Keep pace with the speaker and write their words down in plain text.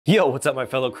Yo, what's up my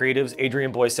fellow creatives?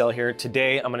 Adrian Boysel here.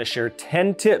 Today, I'm gonna share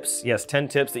 10 tips. Yes, 10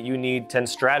 tips that you need, 10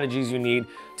 strategies you need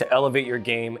to elevate your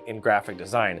game in graphic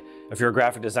design. If you're a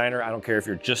graphic designer, I don't care if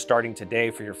you're just starting today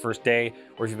for your first day,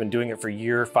 or if you've been doing it for a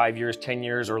year, 5 years, 10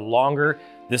 years, or longer,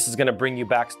 this is gonna bring you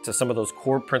back to some of those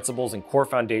core principles and core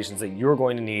foundations that you're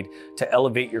going to need to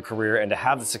elevate your career and to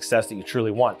have the success that you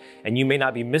truly want. And you may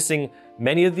not be missing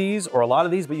many of these or a lot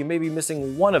of these, but you may be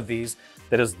missing one of these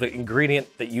that is the ingredient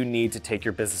that you need to take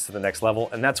your business to the next level.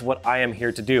 And that's what I am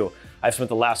here to do. I've spent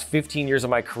the last 15 years of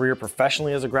my career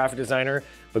professionally as a graphic designer,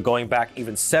 but going back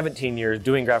even 17 years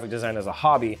doing graphic design as a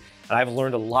hobby. And I've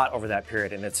learned a lot over that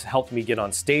period, and it's helped me get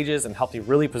on stages and helped me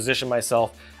really position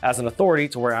myself as an authority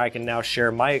to where I can now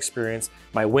share my experience,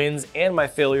 my wins, and my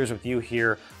failures with you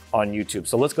here on YouTube.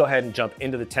 So let's go ahead and jump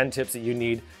into the 10 tips that you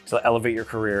need to elevate your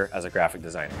career as a graphic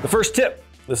designer. The first tip,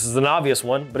 this is an obvious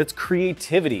one, but it's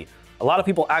creativity. A lot of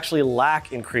people actually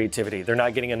lack in creativity. They're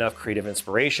not getting enough creative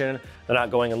inspiration. They're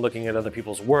not going and looking at other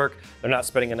people's work. They're not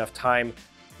spending enough time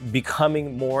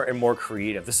becoming more and more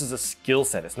creative. This is a skill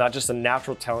set. It's not just a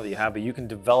natural talent that you have, but you can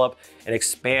develop and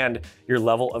expand your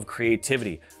level of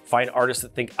creativity. Find artists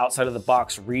that think outside of the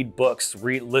box, read books,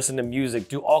 listen to music,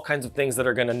 do all kinds of things that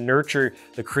are gonna nurture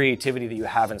the creativity that you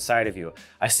have inside of you.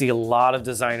 I see a lot of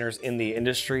designers in the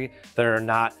industry that are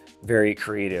not very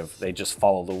creative. They just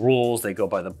follow the rules, they go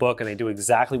by the book, and they do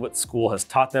exactly what school has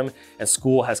taught them, and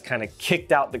school has kind of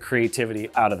kicked out the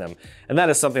creativity out of them. And that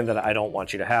is something that I don't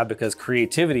want you to have, because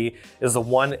creativity is the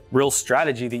one real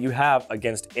strategy that you have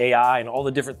against AI and all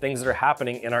the different things that are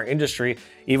happening in our industry,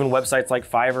 even websites like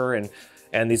Fiverr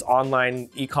and these online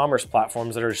e-commerce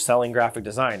platforms that are selling graphic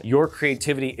design. Your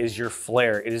creativity is your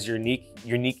flair. It is your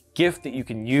unique gift that you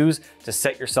can use to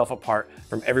set yourself apart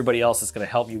from everybody else that's gonna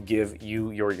help you give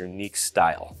you your unique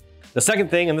style. The second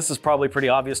thing, and this is probably pretty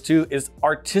obvious too, is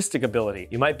artistic ability.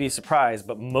 You might be surprised,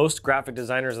 but most graphic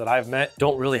designers that I've met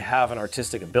don't really have an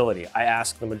artistic ability. I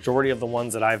ask the majority of the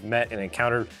ones that I've met and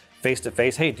encountered face to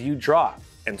face, hey, do you draw?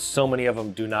 And so many of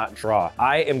them do not draw.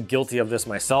 I am guilty of this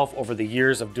myself. Over the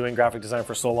years of doing graphic design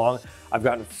for so long, I've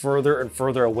gotten further and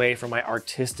further away from my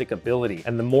artistic ability.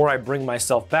 And the more I bring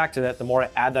myself back to that, the more I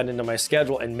add that into my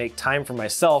schedule and make time for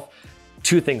myself,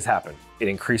 two things happen. It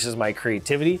increases my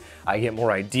creativity, I get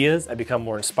more ideas, I become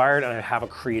more inspired, and I have a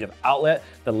creative outlet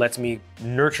that lets me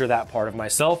nurture that part of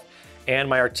myself. And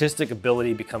my artistic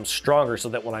ability becomes stronger, so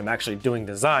that when I'm actually doing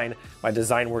design, my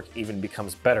design work even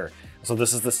becomes better. So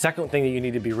this is the second thing that you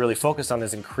need to be really focused on,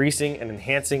 is increasing and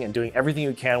enhancing and doing everything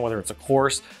you can, whether it's a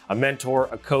course, a mentor,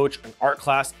 a coach, an art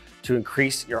class, to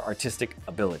increase your artistic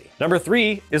ability. Number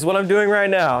 3 is what I'm doing right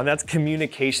now, and that's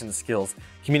communication skills.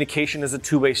 Communication is a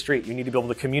two-way street. You need to be able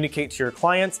to communicate to your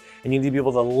clients, and you need to be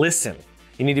able to listen.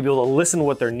 You need to be able to listen to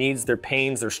what their needs, their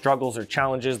pains, their struggles, their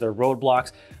challenges, their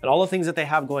roadblocks, and all the things that they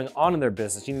have going on in their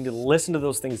business. You need to listen to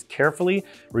those things carefully,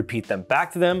 repeat them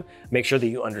back to them, make sure that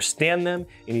you understand them,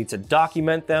 you need to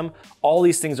document them. All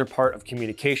these things are part of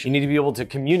communication. You need to be able to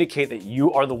communicate that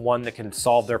you are the one that can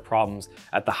solve their problems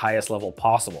at the highest level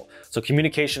possible. So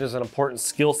communication is an important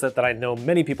skill set that I know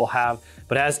many people have,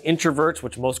 but as introverts,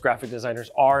 which most graphic designers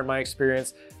are in my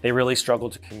experience, they really struggle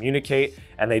to communicate,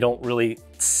 and they don't really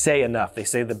say enough. They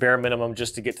say the bare minimum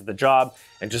just to get to the job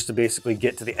and just to basically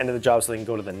get to the end of the job so they can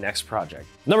go to the next project.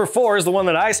 Number 4 is the one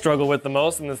that I struggle with the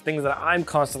most, and the things that I'm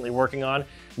constantly working on.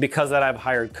 Because that, I've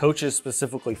hired coaches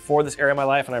specifically for this area of my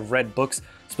life, and I've read books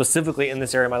specifically in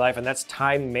this area of my life, and that's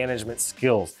time management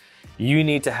skills. You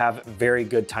need to have very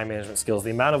good time management skills.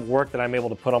 The amount of work that I'm able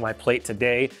to put on my plate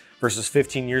today versus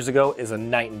 15 years ago is a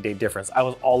night and day difference. I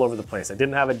was all over the place. I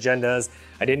didn't have agendas.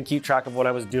 I didn't keep track of what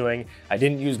I was doing. I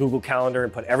didn't use Google Calendar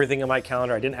and put everything in my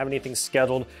calendar. I didn't have anything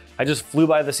scheduled. I just flew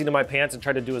by the seat of my pants and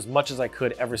tried to do as much as I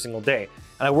could every single day.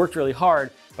 And I worked really hard,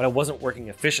 but I wasn't working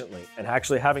efficiently. And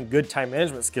actually having good time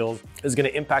management skills is gonna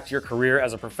impact your career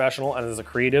as a professional and as a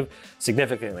creative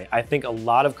significantly. I think a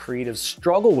lot of creatives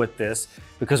struggle with this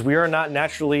because we are not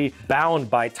naturally bound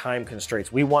by time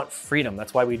constraints. We want freedom.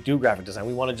 That's why we do graphic design.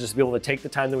 We wanna just be able to take the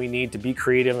time that we need to be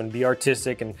creative and be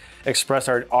artistic and express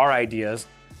our ideas,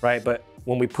 right? But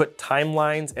when we put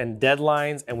timelines and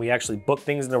deadlines and we actually book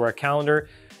things into our calendar,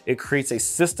 it creates a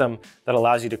system that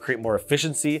allows you to create more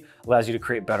efficiency, allows you to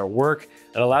create better work,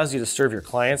 and allows you to serve your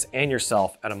clients and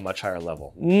yourself at a much higher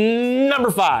level.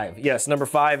 Number 5, yes, number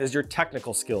 5 is your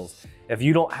technical skills. If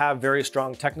you don't have very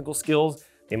strong technical skills,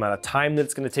 the amount of time that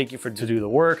it's gonna take you to do the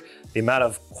work, the amount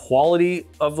of quality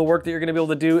of the work that you're gonna be able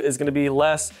to do is gonna be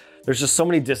less. There's just so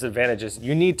many disadvantages.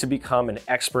 You need to become an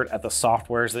expert at the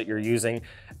softwares that you're using,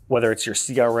 whether it's your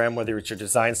CRM, whether it's your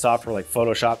design software like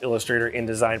Photoshop, Illustrator,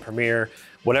 InDesign, Premiere,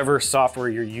 whatever software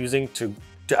you're using to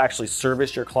actually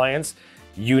service your clients.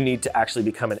 you need to actually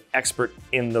become an expert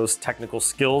in those technical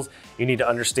skills. You need to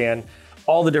understand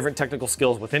all the different technical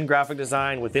skills within graphic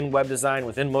design, within web design,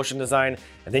 within motion design,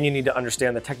 and then you need to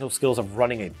understand the technical skills of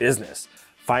running a business.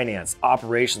 Finance,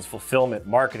 operations, fulfillment,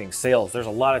 marketing, sales. There's a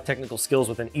lot of technical skills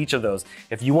within each of those.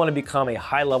 If you want to become a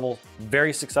high-level,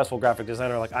 very successful graphic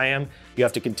designer like I am, you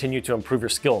have to continue to improve your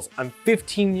skills. I'm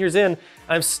 15 years in,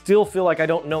 I still feel like I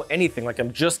don't know anything, like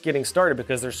I'm just getting started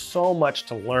because there's so much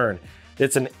to learn.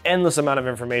 It's an endless amount of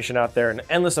information out there, an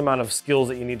endless amount of skills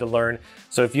that you need to learn.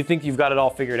 So if you think you've got it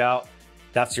all figured out,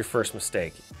 that's your first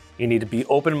mistake. You need to be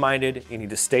open-minded, you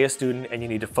need to stay a student, and you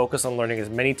need to focus on learning as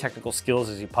many technical skills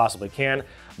as you possibly can.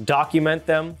 Document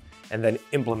them, and then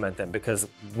implement them, because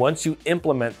once you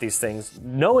implement these things,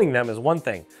 knowing them is one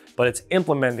thing, but it's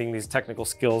implementing these technical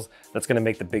skills that's gonna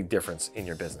make the big difference in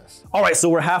your business. All right, so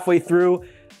we're halfway through.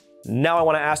 Now I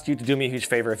wanna ask you to do me a huge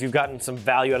favor. If you've gotten some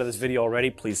value out of this video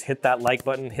already, please hit that like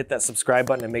button, hit that subscribe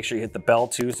button, and make sure you hit the bell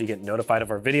too so you get notified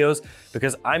of our videos,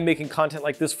 because I'm making content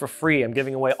like this for free. I'm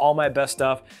giving away all my best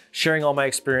stuff, sharing all my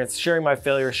experience, sharing my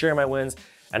failures, sharing my wins,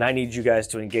 and I need you guys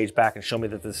to engage back and show me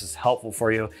that this is helpful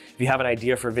for you. If you have an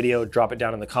idea for a video, drop it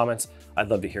down in the comments. I'd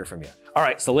love to hear from you. All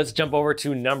right, so let's jump over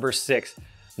to number 6.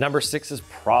 Number 6 is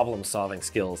problem-solving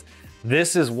skills.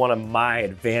 This is one of my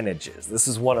advantages. This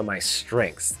is one of my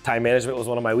strengths. Time management was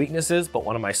one of my weaknesses, but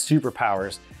one of my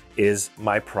superpowers is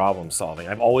my problem solving.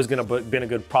 I've always been a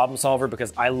good problem solver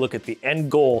because I look at the end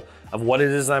goal of what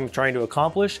it is I'm trying to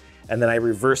accomplish, and then I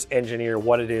reverse engineer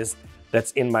what it is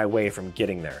that's in my way from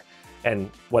getting there.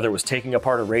 And whether it was taking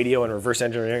apart a radio and reverse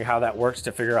engineering how that works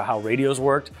to figure out how radios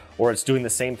worked, or it's doing the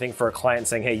same thing for a client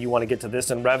saying, hey, you want to get to this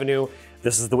in revenue,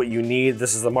 this is what you need,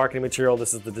 this is the marketing material,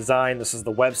 this is the design, this is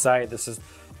the website, this is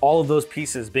all of those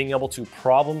pieces. Being able to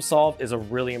problem solve is a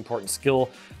really important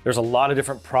skill. There's a lot of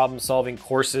different problem solving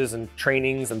courses and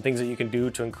trainings and things that you can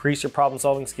do to increase your problem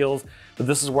solving skills. But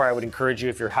this is where I would encourage you,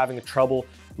 if you're having trouble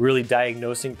really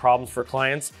diagnosing problems for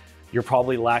clients, you're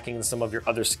probably lacking in some of your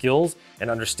other skills and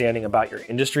understanding about your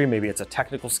industry. Maybe it's a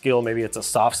technical skill, maybe it's a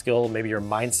soft skill, maybe your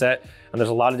mindset, and there's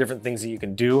a lot of different things that you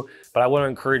can do. But I want to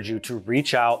encourage you to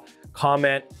reach out,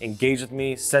 comment, engage with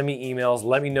me, send me emails,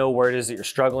 let me know where it is that you're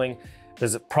struggling,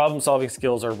 because problem-solving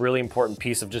skills are a really important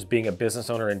piece of just being a business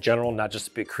owner in general, not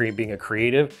just being a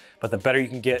creative. But the better you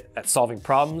can get at solving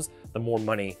problems, the more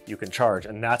money you can charge.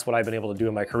 And that's what I've been able to do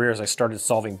in my career. As I started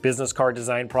solving business card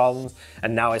design problems,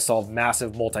 and now I solve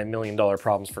massive multi-million-dollar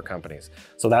problems for companies.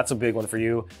 So that's a big one for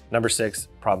you. Number 6,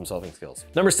 problem-solving skills.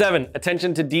 Number 7,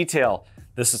 attention to detail.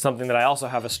 This is something that I also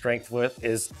have a strength with,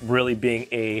 is really being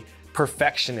a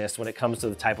perfectionist when it comes to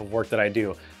the type of work that I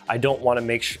do. I want to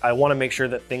make sure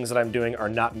that things that I'm doing are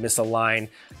not misaligned,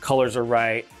 colors are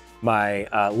right,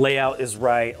 my layout is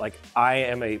right. Like, I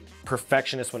am a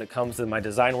perfectionist when it comes to my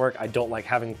design work. I don't like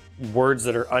having words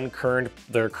that are unkerned,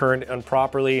 that are kerned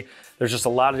improperly. There's just a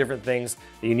lot of different things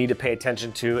that you need to pay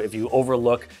attention to. If you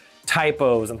overlook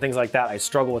typos and things like that, I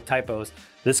struggle with typos.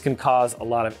 This can cause a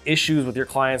lot of issues with your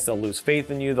clients. They'll lose faith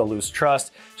in you, they'll lose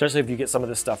trust, especially if you get some of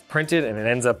this stuff printed and it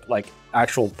ends up like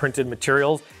actual printed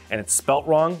materials and it's spelt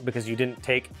wrong because you didn't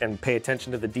take and pay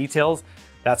attention to the details.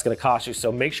 That's gonna cost you.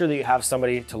 So make sure that you have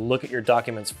somebody to look at your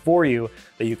documents for you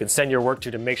that you can send your work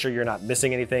to make sure you're not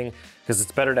missing anything, because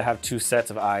it's better to have 2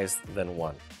 sets of eyes than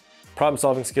 1.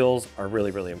 Problem-solving skills are really,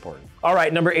 really important. All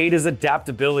right, number 8 is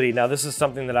adaptability. Now, this is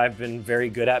something that I've been very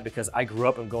good at because I grew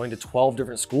up and going to 12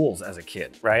 different schools as a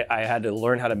kid, right? I had to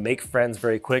learn how to make friends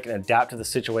very quick and adapt to the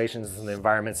situations and the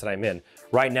environments that I'm in.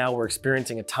 Right now, we're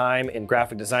experiencing a time in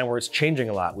graphic design where it's changing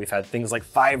a lot. We've had things like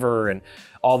Fiverr and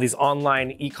all these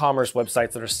online e-commerce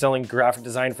websites that are selling graphic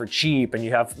design for cheap, and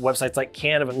you have websites like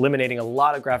Canva eliminating a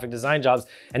lot of graphic design jobs,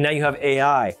 and now you have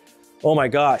AI. Oh my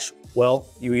gosh. Well,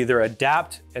 you either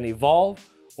adapt and evolve,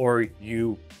 or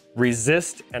you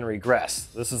resist and regress.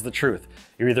 This is the truth.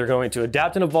 You're either going to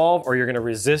adapt and evolve, or you're going to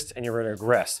resist and you're going to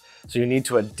regress. So you need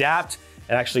to adapt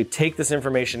and actually take this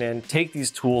information in, take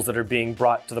these tools that are being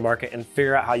brought to the market and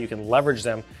figure out how you can leverage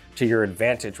them to your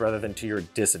advantage rather than to your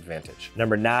disadvantage.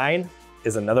 Number 9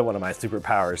 is another one of my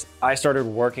superpowers. I started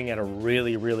working at a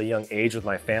really, really young age with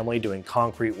my family, doing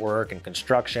concrete work and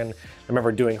construction. I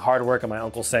remember doing hard work and my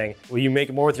uncle saying, well, you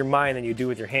make more with your mind than you do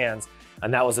with your hands.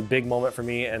 And that was a big moment for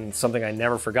me and something I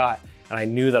never forgot. And I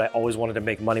knew that I always wanted to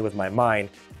make money with my mind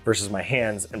versus my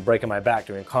hands and breaking my back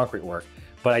doing concrete work.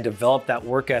 But I developed that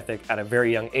work ethic at a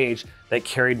very young age that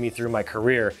carried me through my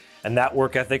career. And that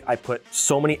work ethic, I put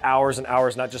so many hours and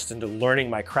hours, not just into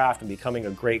learning my craft and becoming a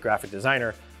great graphic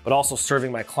designer, but also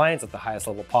serving my clients at the highest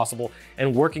level possible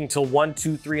and working till 1,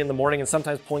 2, 3 in the morning and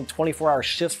sometimes pulling 24-hour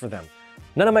shifts for them.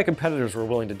 None of my competitors were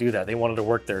willing to do that. They wanted to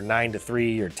work their 9 to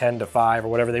 3 or 10 to 5 or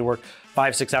whatever. They work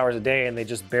 5-6 hours a day and they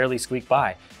just barely squeak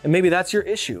by. And maybe that's your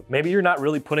issue. Maybe you're not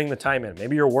really putting the time in.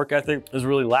 Maybe your work ethic is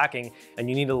really lacking and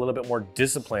you need a little bit more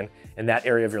discipline in that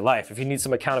area of your life. If you need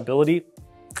some accountability,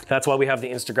 that's why we have the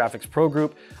Instagraphics Pro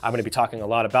group. I'm gonna be talking a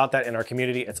lot about that in our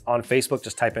community. It's on Facebook.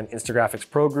 Just type in Instagraphics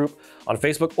Pro group on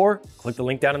Facebook or click the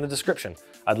link down in the description.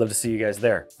 I'd love to see you guys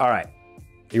there. All right,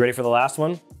 you ready for the last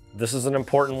one? This is an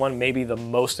important one, maybe the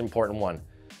most important one.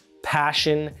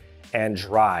 Passion and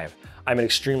drive. I'm an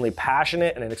extremely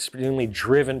passionate and an extremely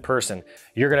driven person.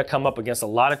 You're gonna come up against a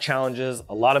lot of challenges,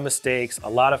 a lot of mistakes, a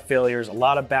lot of failures, a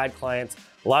lot of bad clients,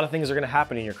 a lot of things are gonna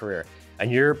happen in your career.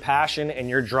 And your passion and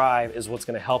your drive is what's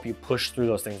gonna help you push through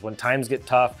those things. When times get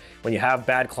tough, when you have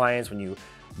bad clients, when you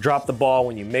drop the ball,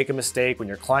 when you make a mistake, when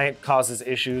your client causes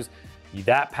issues,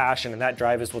 that passion and that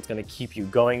drive is what's gonna keep you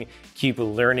going, keep you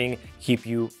learning, keep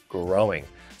you growing.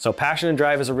 So passion and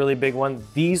drive is a really big one.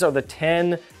 These are the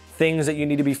 10 things that you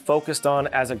need to be focused on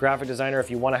as a graphic designer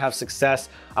if you wanna have success.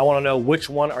 I wanna know which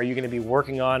one are you gonna be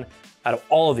working on out of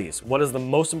all of these. What is the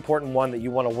most important one that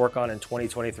you wanna work on in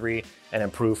 2023 and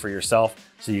improve for yourself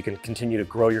so you can continue to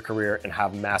grow your career and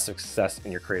have massive success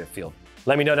in your creative field?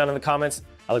 Let me know down in the comments.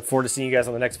 I look forward to seeing you guys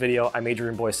on the next video. I'm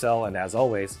Adrian Boysel, and as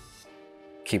always,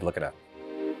 keep looking up.